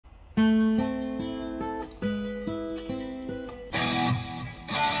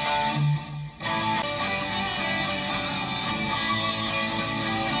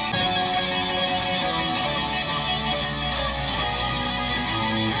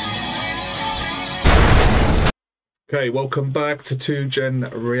Okay, welcome back to 2Gen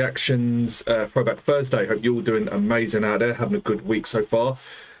Reactions Throwback Thursday. Hope you're all doing amazing out there, having a good week so far.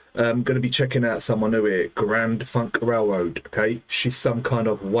 I'm going to be checking out someone new here, Grand Funk Railroad. Okay, she's some kind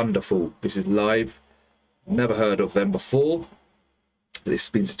of wonderful. This is live. Never heard of them before. This has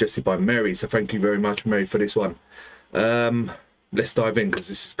been suggested by Mary, so thank you very much, Mary, for this one. Let's dive in because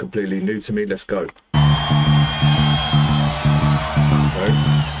this is completely new to me. Let's go.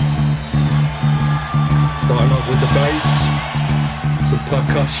 Starting off with the bass, some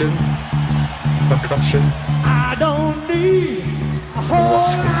percussion. I don't need a whole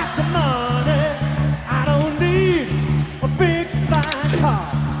lot of money. I don't need a big fine car.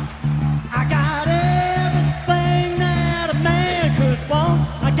 I got everything that a man could want.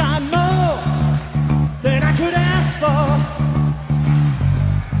 I got more than I could ask for.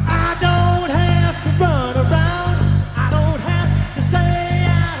 I don't have to run around. I don't have to stay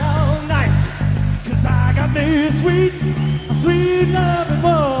out all night. 'Cause I got me a sweet loving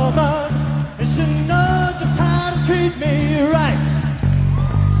woman. And she knows just how to treat me right.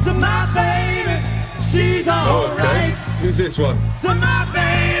 So my baby, she's alright. Who's this one? So my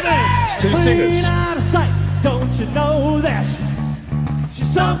baby, it's two singers. Out of sight. Don't you know that she's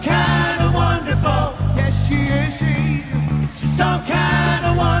some kind of wonderful? Yes, she is. She's some kind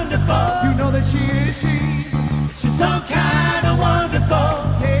of wonderful. You know that she is. She's some kind of wonderful.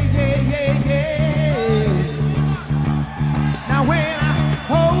 Yeah. Now when I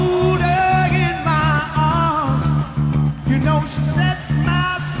hold her in my arms, you know she sets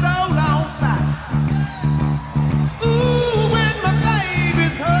my soul on fire. Ooh, when my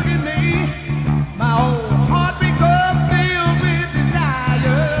baby's hugging me, my old heart becomes filled with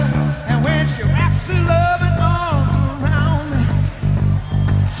desire. And when she wraps her loving arms around me,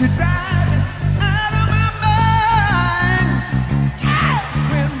 she drives me out of my mind. Yeah!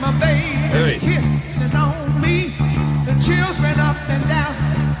 When my baby's kissing on me, the chills ran up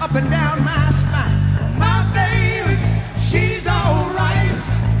and down my spine. My baby, she's alright.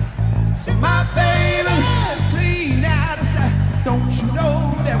 So my baby, clean out of sight. Don't you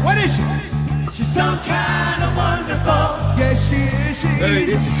know that? What is she? She's some kind of wonderful. Yes, she is. Hey,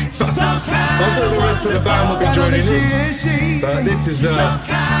 this is. She's some kind I thought the rest of the band would be joining in, but this is. Yeah,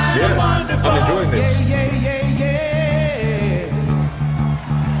 I'm enjoying this. Yeah.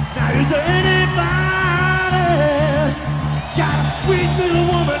 Now, is there anybody got a sweet little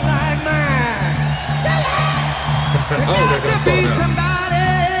woman like mine? Oh, they're gonna start now. Somebody,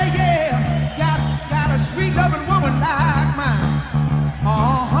 yeah, got a sweet loving woman like mine.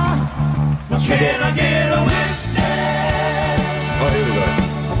 Can I get a witness? Oh, here we go.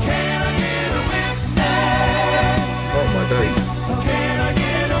 Can I get a witness? Oh my days. Can I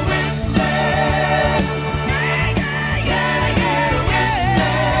get a witness? Can I get a witness?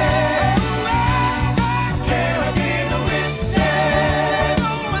 Can I get a witness?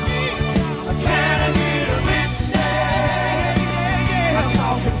 Can I get a witness? I'm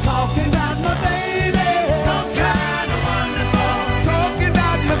talking about my baby. Some kind of wonderful. Talking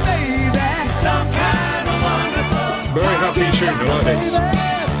about my baby. Some kind of wonderful. Very happy tune, I like this.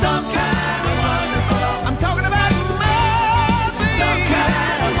 Some kind of wonderful. I'm talking about my baby. Some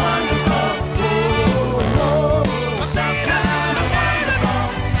kind of wonderful. Some kind of wonderful.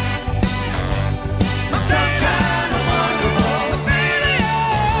 Some kind of wonderful. Baby,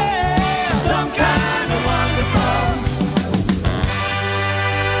 yeah. Some kind of wonderful.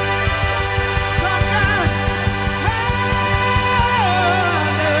 Some kind of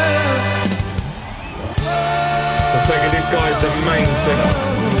I'm taking this guy as the main singer.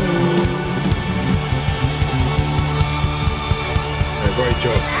 Yeah, great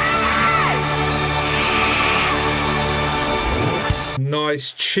job. Nice,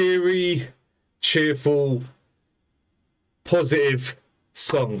 cheery, cheerful, positive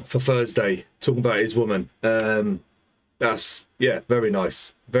song for Thursday. Talking about his woman. That's, yeah, very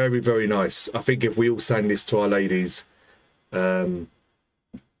nice. Very, very nice. I think if we all sang this to our ladies,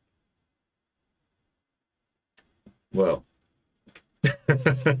 well,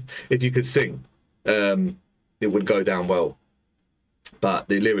 if you could sing, it would go down well. But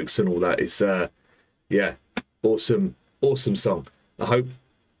the lyrics and all that is, yeah, awesome song. I hope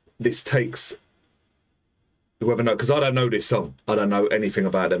this takes whoever knows, because I don't know this song. I don't know anything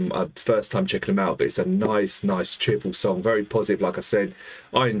about them. First time checking them out, but it's a nice, cheerful song. Very positive, like I said.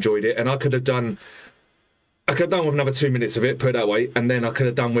 I enjoyed it, and I could have done with another 2 minutes of it, put it that way, and then I could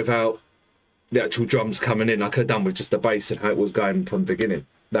have done without the actual drums coming in. I could have done with just the bass and how it was going from the beginning.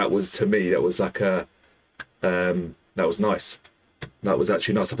 That was, to me, that was like a, that was nice. That was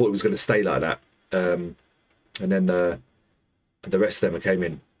actually nice. I thought it was going to stay like that. And then the rest of them came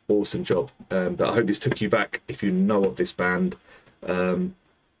in awesome job. But I hope this took you back if you know of this band.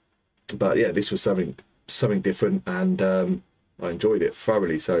 But yeah, this was something different, and I enjoyed it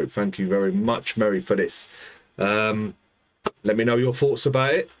thoroughly. So thank you very much, Mary, for this. Let me know your thoughts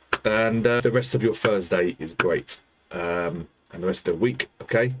about it, and the rest of your Thursday is great, and the rest of the week.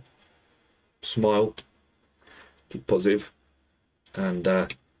 Okay, smile, keep positive, and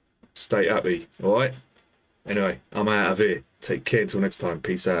stay happy. All right. Anyway, I'm out of here. Take care until next time.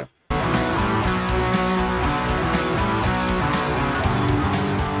 Peace out.